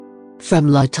From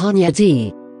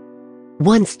LaTonya's.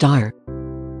 1 star.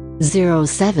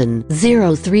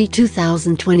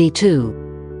 07/03/2022.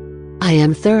 I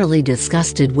am thoroughly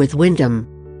disgusted with Wyndham.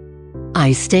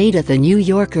 I stayed at the New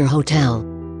Yorker Hotel.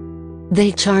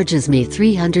 They charges me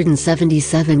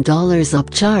 $377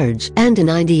 upcharge and a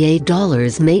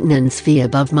 $98 maintenance fee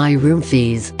above my room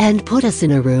fees, and put us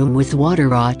in a room with water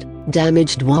rot,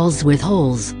 damaged walls with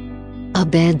holes, a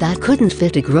bed that couldn't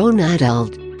fit a grown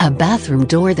adult, a bathroom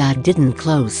door that didn't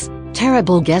close,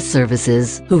 terrible guest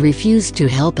services who refused to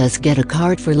help us get a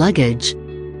card for luggage,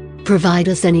 provide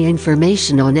us any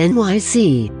information on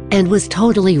NYC, and was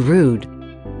totally rude.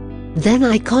 Then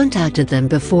I contacted them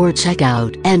before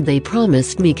checkout and they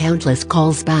promised me countless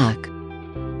calls back.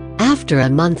 After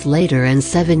a month later and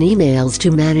 7 emails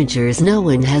to managers, no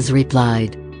one has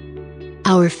replied.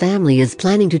 Our family is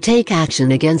planning to take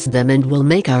action against them and will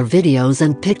make our videos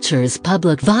and pictures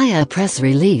public via press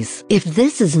release if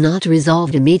this is not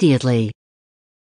resolved immediately.